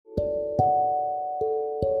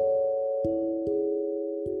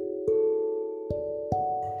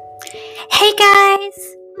Hey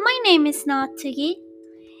guys, my name is Natsuki.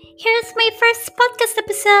 Here's my first podcast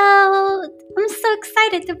episode. I'm so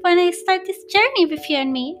excited to finally start this journey with you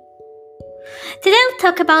and me. Today I'll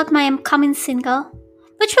talk about my upcoming single,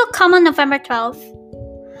 which will come on November 12th.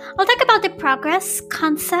 I'll talk about the progress,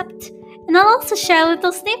 concept, and I'll also share a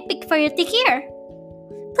little sneak peek for you to hear.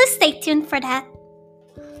 Please stay tuned for that.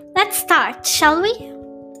 Let's start, shall we?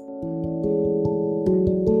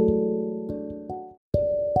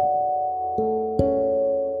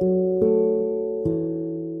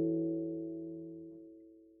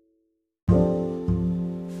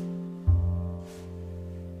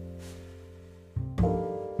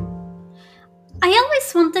 I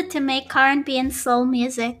always wanted to make R&B and soul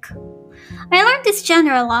music. I learned this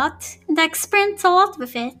genre a lot, and I experienced a lot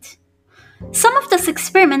with it. Some of those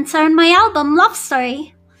experiments are in my album Love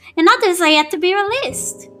Story, and others are yet to be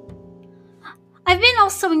released. I've been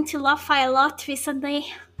also into lo-fi a lot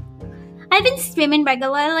recently. I've been streaming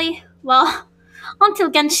regularly, well, until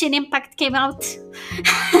Genshin Impact came out.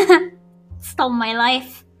 Stole my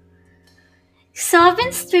life. So I've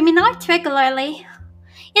been streaming art regularly,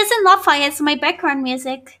 using lo-fi as my background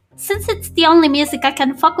music, since it's the only music I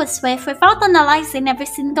can focus with without analyzing every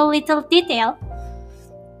single little detail.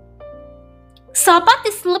 So I bought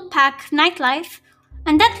this loop pack, Nightlife,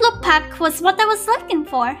 and that loop pack was what I was looking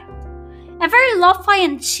for. A very lo-fi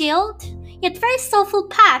and chilled, yet very soulful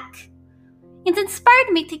pack. It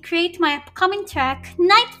inspired me to create my upcoming track,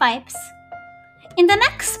 Night Vibes. In the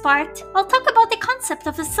next part, I'll talk about the concept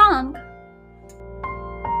of the song.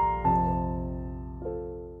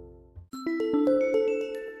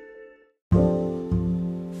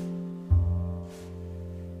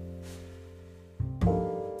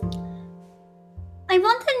 I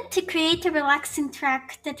wanted to create a relaxing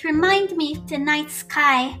track that reminded me of the night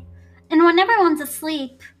sky, and when everyone's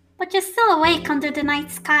asleep, but you're still awake under the night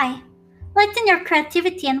sky. Letting your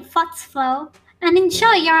creativity and thoughts flow, and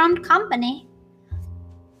enjoy your own company.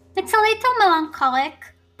 It's a little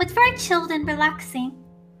melancholic, but very chilled and relaxing.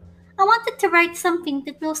 I wanted to write something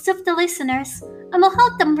that will soothe the listeners, and will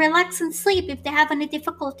help them relax and sleep if they have any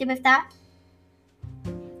difficulty with that.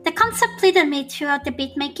 The concept led me throughout the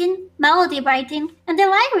beat making, melody writing, and the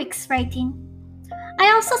lyrics writing.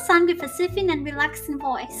 I also sang with a soothing and relaxing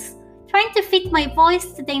voice, trying to fit my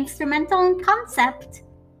voice to the instrumental and concept.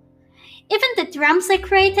 Even the drums I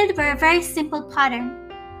created were a very simple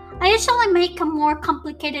pattern. I usually make a more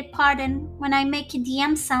complicated pattern when I make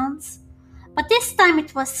EDM sounds, but this time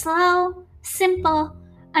it was slow, simple,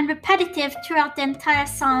 and repetitive throughout the entire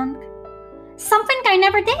song. Something I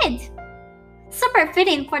never did. Super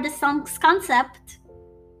fitting for the song's concept.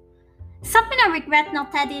 Something I regret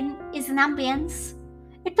not adding is an ambience.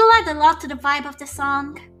 It will add a lot to the vibe of the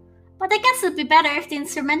song, but I guess it'd be better if the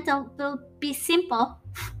instrumental will be simple,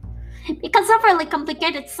 because overly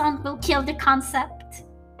complicated song will kill the concept.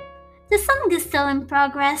 The song is still in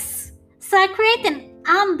progress, so I create an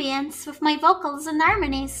ambience with my vocals and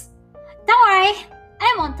harmonies. Don't worry,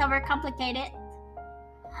 I won't overcomplicate it.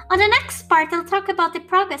 On the next part, I'll talk about the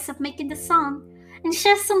progress of making the song and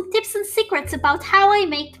share some tips and secrets about how I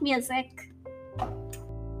make music.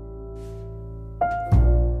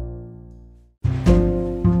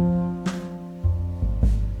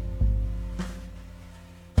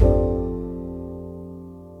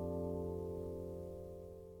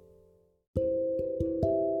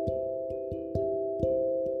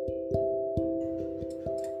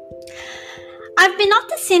 I've been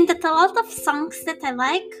noticing that a lot of songs that I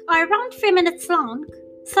like are around 3 minutes long,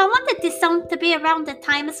 so I wanted this song to be around that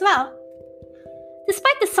time as well.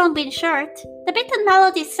 Despite the song being short, the beat and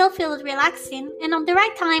melody still feel relaxing and on the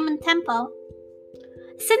right time and tempo.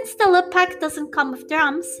 Since the loop pack doesn't come with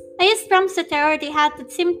drums, I used drums that I already had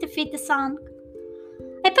that seemed to fit the song.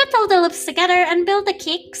 I put all the loops together and built a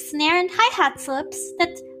kick, snare, and hi-hat loops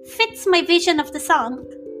that fits my vision of the song.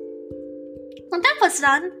 When that was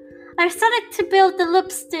done, I started to build the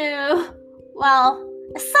loops to,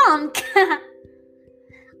 a song.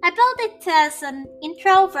 I built it as an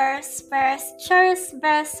intro, verse, chorus,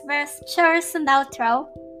 chorus, and outro.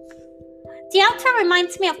 The outro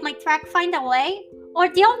reminds me of my track Find a Way, or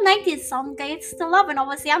the old 90s song I used to love when I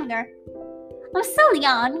was younger. I'm still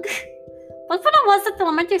young, but when I was at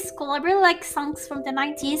elementary school, I really liked songs from the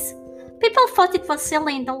 90s. People thought it was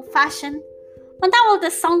silly and old-fashioned, but now all the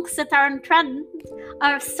songs that are on trend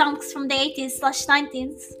are songs from the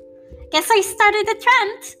 80s/90s. Guess I started a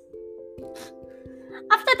trend.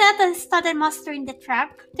 After that, I started mastering the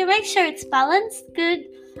track to make sure it's balanced, good,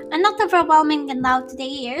 and not overwhelming and loud to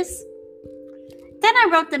the ears. Then I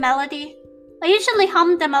wrote the melody. I usually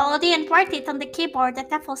hum the melody and write it on the keyboard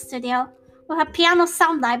at FL Studio with a piano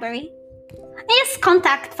sound library. I use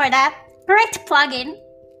Contact for that. Great plugin.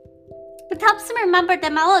 It helps me remember the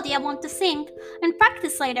melody I want to sing and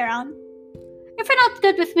practice later on. If you're not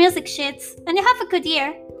good with music sheets and you have a good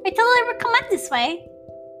ear, I totally recommend this way.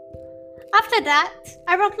 After that,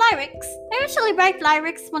 I wrote lyrics. I usually write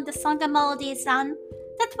lyrics when the song and melody is done.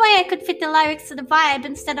 That way I could fit the lyrics to the vibe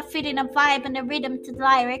instead of fitting a vibe and a rhythm to the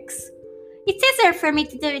lyrics. It's easier for me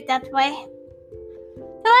to do it that way.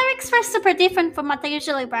 The lyrics were super different from what I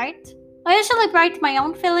usually write. I usually write my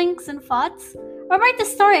own feelings and thoughts, or write the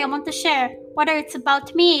story I want to share, whether it's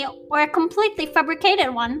about me or a completely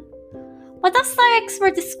fabricated one. But those lyrics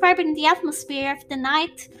were describing the atmosphere of the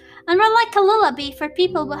night and were like a lullaby for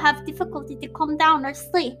people who have difficulty to calm down or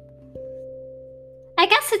sleep. I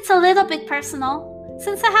guess it's a little bit personal,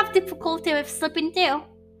 since I have difficulty with sleeping too.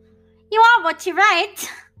 You are what you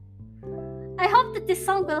write. I hope that this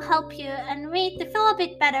song will help you and me to feel a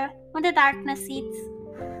bit better when the darkness hits.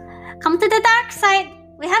 Come to the dark side.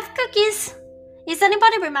 We have cookies. Is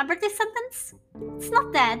anybody remember this sentence? It's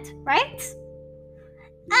not dead, right?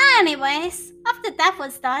 Anyways, after that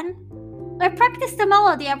was done, I practiced the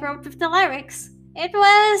melody I wrote with the lyrics. It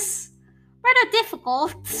was rather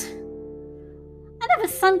difficult. I never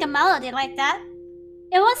sung a melody like that.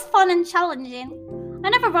 It was fun and challenging. I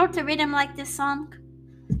never wrote a rhythm like this song.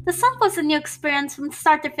 The song was a new experience from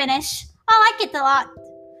start to finish. I like it a lot.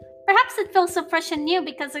 Perhaps it feels so fresh and new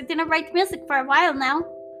because I didn't write music for a while now.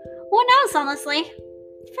 Who knows, honestly?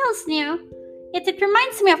 It feels new, yet it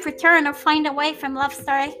reminds me of return or find a way from love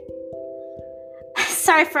story.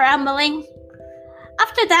 Sorry for rambling.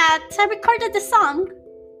 After that, I recorded the song.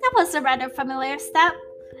 That was a rather familiar step.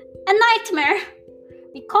 A nightmare.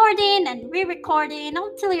 Recording and re-recording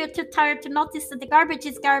until you're too tired to notice that the garbage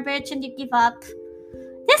is garbage and you give up.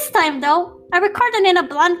 This time though, I recorded in a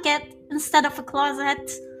blanket instead of a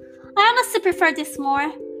closet. I honestly prefer this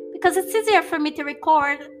more because it's easier for me to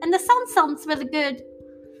record and the sound sounds really good.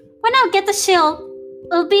 When I'll get the shield,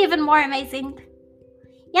 it'll be even more amazing.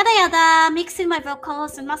 Yada yada, mixing my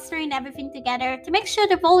vocals and mastering everything together to make sure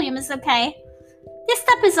the volume is okay. This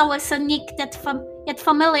step is always so unique yet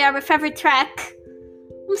familiar with every track.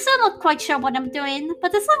 I'm still not quite sure what I'm doing,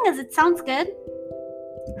 but as long as it sounds good.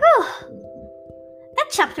 Whew. That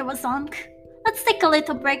chapter was long. Let's take a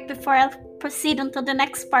little break before I proceed into the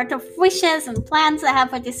next part of wishes and plans I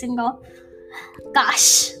have for this single.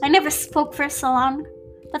 Gosh, I never spoke for so long.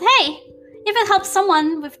 But hey, if it helps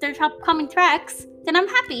someone with their upcoming tracks, then I'm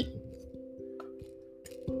happy.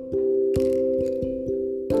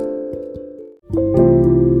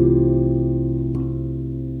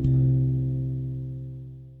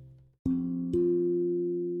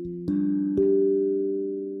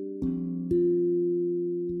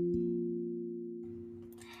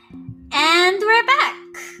 And we're back.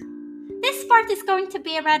 This part is going to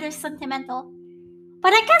be rather sentimental.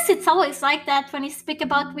 But I guess it's always like that when you speak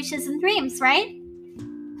about wishes and dreams, right?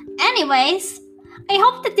 Anyways, I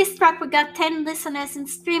hope that this track will get 10 listeners and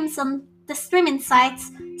streams on the streaming sites,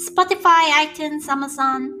 Spotify, iTunes,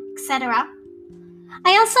 Amazon, etc.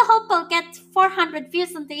 I also hope I'll get 400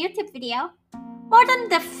 views on the YouTube video, more than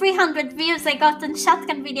the 300 views I got on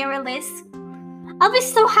Shotgun video release. I'll be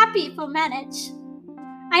so happy if we'll manage.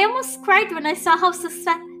 I almost cried when I saw how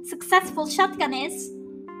successful Shotgun is.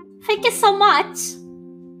 Thank you so much.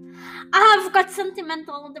 I have got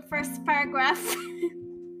sentimental in the first paragraph.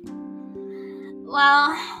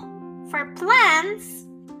 Well, for plans,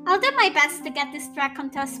 I'll do my best to get this track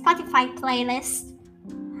onto a Spotify playlist.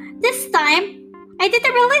 This time, I did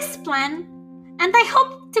a release plan, and I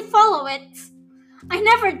hope to follow it. I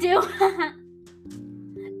never do.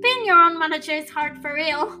 Being your own manager is hard for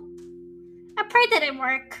real. I pray that it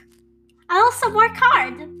work. I also work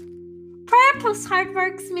hard. Prayer plus hard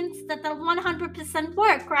work means that I'll 100%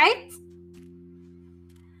 work, right?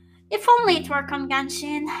 If only it worked on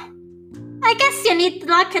Genshin. I guess you need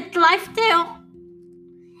luck at life too.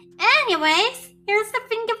 Anyways, here's the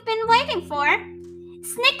thing you've been waiting for.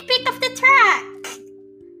 Sneak peek of the track.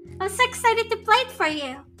 I'm so excited to play it for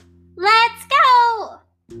you. Let's go!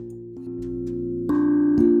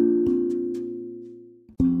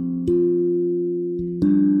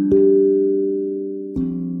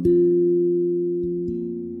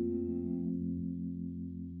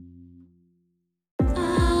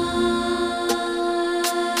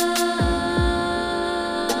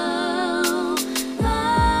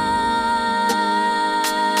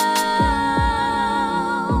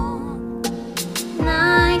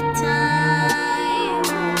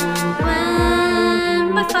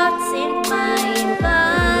 Thoughts in my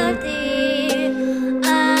body, I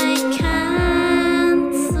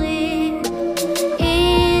can't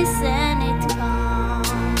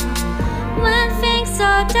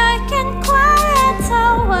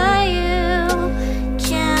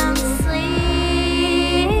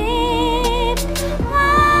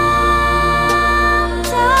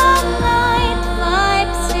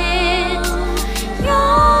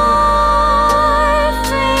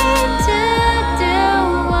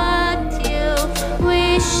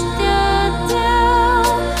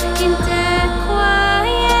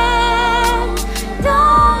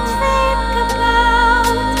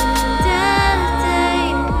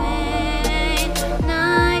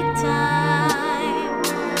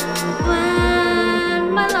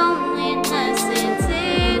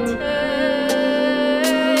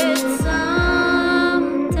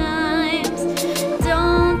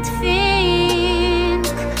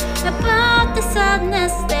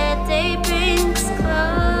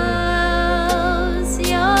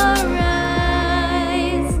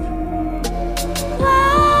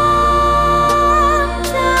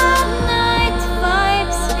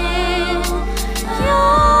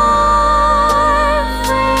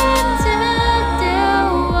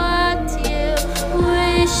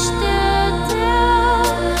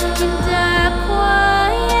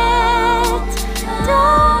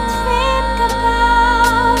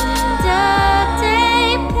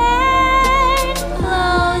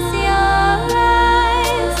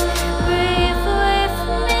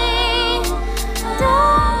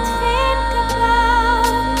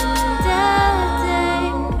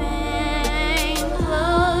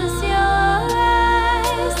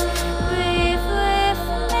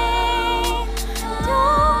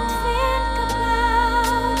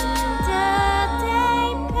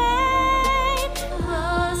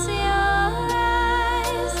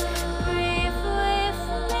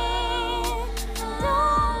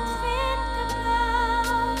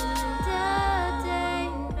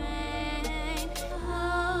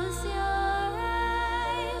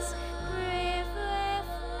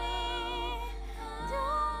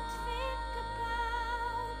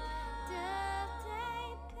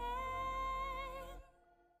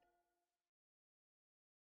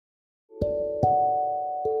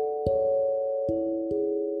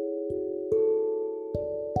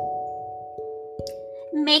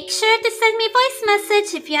Make sure to send me a voice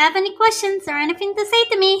message if you have any questions or anything to say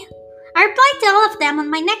to me. I'll reply to all of them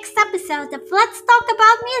on my next episode of Let's Talk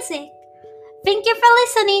About Music. Thank you for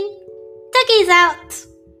listening. Tuggies out!